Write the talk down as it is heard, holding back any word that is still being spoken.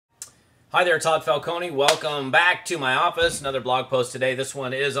Hi there, Todd Falcone. Welcome back to my office. Another blog post today. This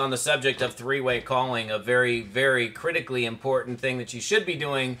one is on the subject of three-way calling, a very, very critically important thing that you should be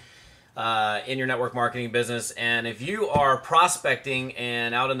doing in your network marketing business. And if you are prospecting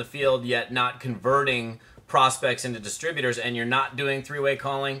and out in the field yet not converting prospects into distributors and you're not doing three-way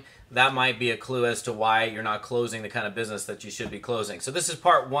calling, that might be a clue as to why you're not closing the kind of business that you should be closing. So this is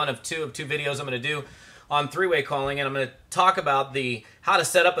part one of two videos I'm going to do on three-way calling, and I'm going to talk about how to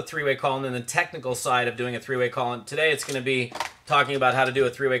set up a three-way call and then the technical side of doing a three-way call. And today it's going to be talking about how to do a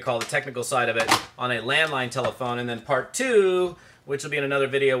three-way call, the technical side of it on a landline telephone. And then part two, which will be in another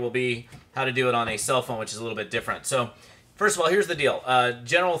video, will be how to do it on a cell phone, which is a little bit different. So first of all, here's the deal.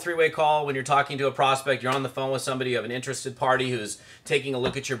 General three-way call, when you're talking to a prospect, you're on the phone with somebody, you have an interested party who's taking a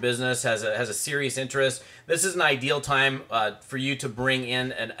look at your business, has a serious interest. This is an ideal time for you to bring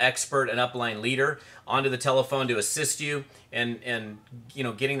in an expert, an upline leader, onto the telephone to assist you and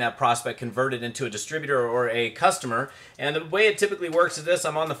getting that prospect converted into a distributor or a customer. And the way it typically works is this: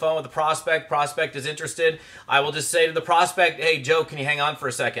 I'm on the phone with the prospect is interested. I will just say to the prospect, "Hey Joe, can you hang on for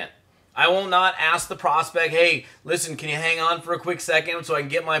a second?" I will not ask the prospect, "Hey, listen, can you hang on for a quick second so I can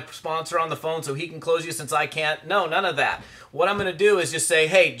get my sponsor on the phone so he can close you since I can't?" No, none of that. What I'm going to do is just say,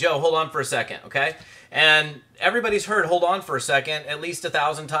 "Hey, Joe, hold on for a second," okay? And everybody's heard "hold on for a second" at least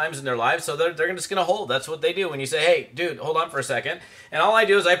 1,000 times in their lives, so they're just going to hold. That's what they do when you say, "Hey, dude, hold on for a second." And all I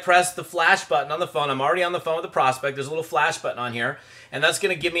do is I press the flash button on the phone. I'm already on the phone with the prospect. There's a little flash button on here, and that's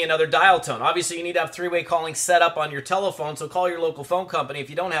going to give me another dial tone. Obviously, you need to have three-way calling set up on your telephone, so call your local phone company if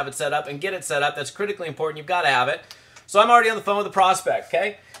you don't have it set up and get it set up. That's critically important. You've got to have it. So I'm already on the phone with the prospect,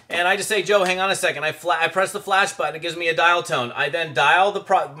 okay? And I just say, "Joe, hang on a second." I press the flash button. It gives me a dial tone. I then dial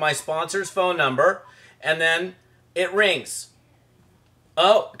my sponsor's phone number, and then it rings.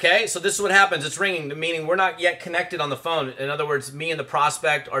 Oh, okay, so this is what happens. It's ringing, meaning we're not yet connected on the phone. In other words, me and the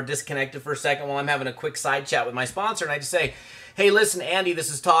prospect are disconnected for a second while I'm having a quick side chat with my sponsor, and I just say, "Hey, listen, Andy, this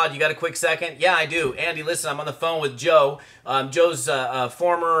is Todd. You got a quick second?" "Yeah, I do." "Andy, listen, I'm on the phone with Joe. Joe's a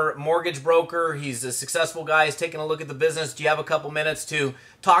former mortgage broker. He's a successful guy. He's taking a look at the business. Do you have a couple minutes to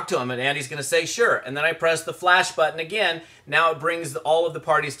talk to him?" And Andy's going to say, "Sure." And then I press the flash button again. Now it brings all of the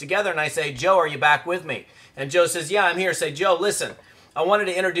parties together, and I say, "Joe, are you back with me?" And Joe says, "Yeah, I'm here." Say, "Joe, listen, I wanted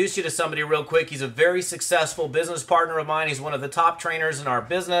to introduce you to somebody real quick. He's a very successful business partner of mine. He's one of the top trainers in our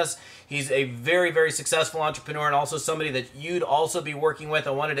business. He's a very, very successful entrepreneur and also somebody that you'd also be working with.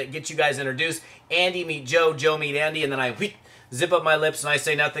 I wanted to get you guys introduced. Andy meet Joe, Joe meet Andy." And then I zip up my lips and I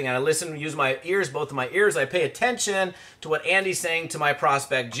say nothing. And I listen, use my ears, both of my ears. I pay attention to what Andy's saying to my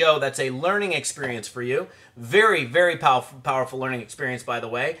prospect, Joe. That's a learning experience for you. Very, very powerful learning experience, by the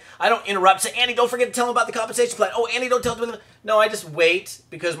way. I don't interrupt. Say, "Andy, don't forget to tell him about the compensation plan." "Oh, Andy, don't tell him." No, I just wait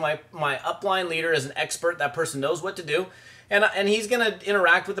because my upline leader is an expert. That person knows what to do. And he's going to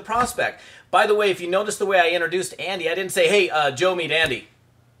interact with the prospect. By the way, if you notice the way I introduced Andy, I didn't say, "Hey, Joe, meet Andy."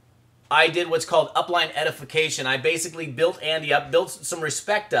 I did what's called upline edification. I basically built Andy up, built some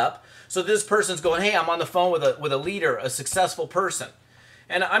respect up, so this person's going, "Hey, I'm on the phone with a leader, a successful person."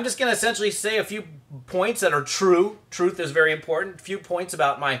 And I'm just going to essentially say a few points that are true. Truth is very important. A few points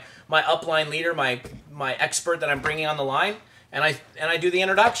about my upline leader, my expert that I'm bringing on the line. And I do the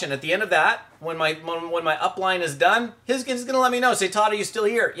introduction. At the end of that, when my upline is done, he's going to let me know. Say, "Todd, are you still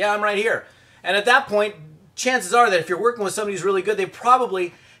here?" "Yeah, I'm right here." And at that point, chances are that if you're working with somebody who's really good, they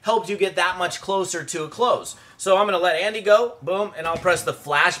probably helped you get that much closer to a close. So I'm going to let Andy go, boom, and I'll press the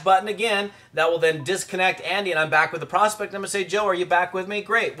flash button again. That will then disconnect Andy, and I'm back with the prospect. I'm going to say, "Joe, are you back with me?"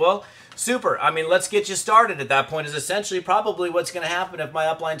 "Great. Well, super. I mean, let's get you started." At that point is essentially probably what's going to happen if my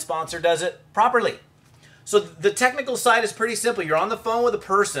upline sponsor does it properly. So the technical side is pretty simple. You're on the phone with a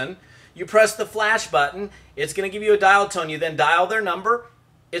person. You press the flash button. It's going to give you a dial tone. You then dial their number.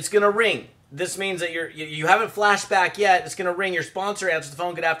 It's going to ring. This means that you haven't flashed back yet. It's going to ring. Your sponsor answers the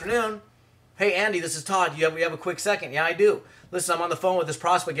phone. "Good afternoon. Hey, Andy, this is Todd. We have a quick second?" "Yeah, I do." "Listen, I'm on the phone with this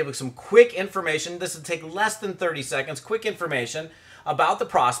prospect. Give us some quick information." This will take less than 30 seconds. Quick information about the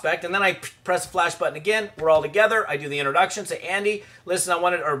prospect. And then I press the flash button again. We're all together. I do the introduction. Say, "Andy, listen,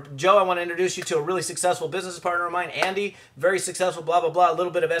 Joe, I want to introduce you to a really successful business partner of mine. Andy, very successful, blah, blah, blah." A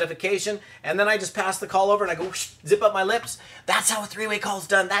little bit of edification. And then I just pass the call over and I go, zip up my lips. That's how a three-way call is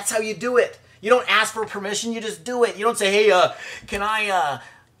done. That's how you do it. You don't ask for permission. You just do it. You don't say, "Hey, can I,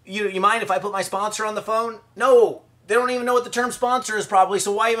 you mind if I put my sponsor on the phone?" No. They don't even know what the term sponsor is probably,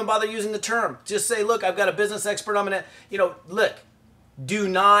 so why even bother using the term? Just say, "Look, I've got a business expert. I'm going to, look." Do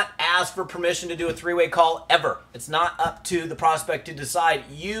not ask for permission to do a three-way call ever. It's not up to the prospect to decide.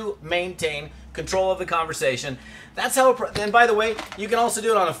 You maintain control of the conversation. That's how, and by the way, you can also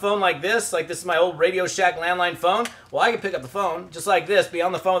do it on a phone like this is my old Radio Shack landline phone. Well, I can pick up the phone just like this, be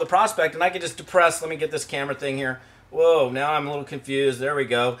on the phone with the prospect, and I can just depress, let me get this camera thing here. Whoa, now I'm a little confused. There we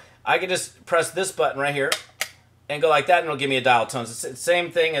go. I can just press this button right here and go like that, and it'll give me a dial tone. It's the same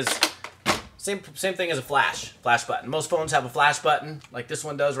thing as a flash button. Most phones have a flash button like this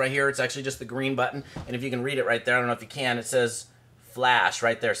one does right here. It's actually just the green button, and if you can read it right there, I don't know if you can, it says flash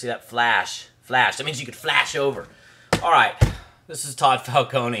right there. See that? Flash. That means you could flash over. All right, this is Todd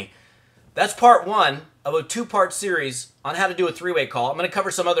Falcone. That's part one of a two-part series on how to do a three-way call. I'm going to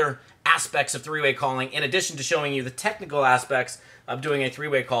cover some other aspects of three-way calling in addition to showing you the technical aspects of doing a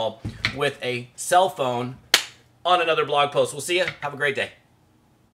three-way call with a cell phone on another blog post. We'll see you. Have a great day.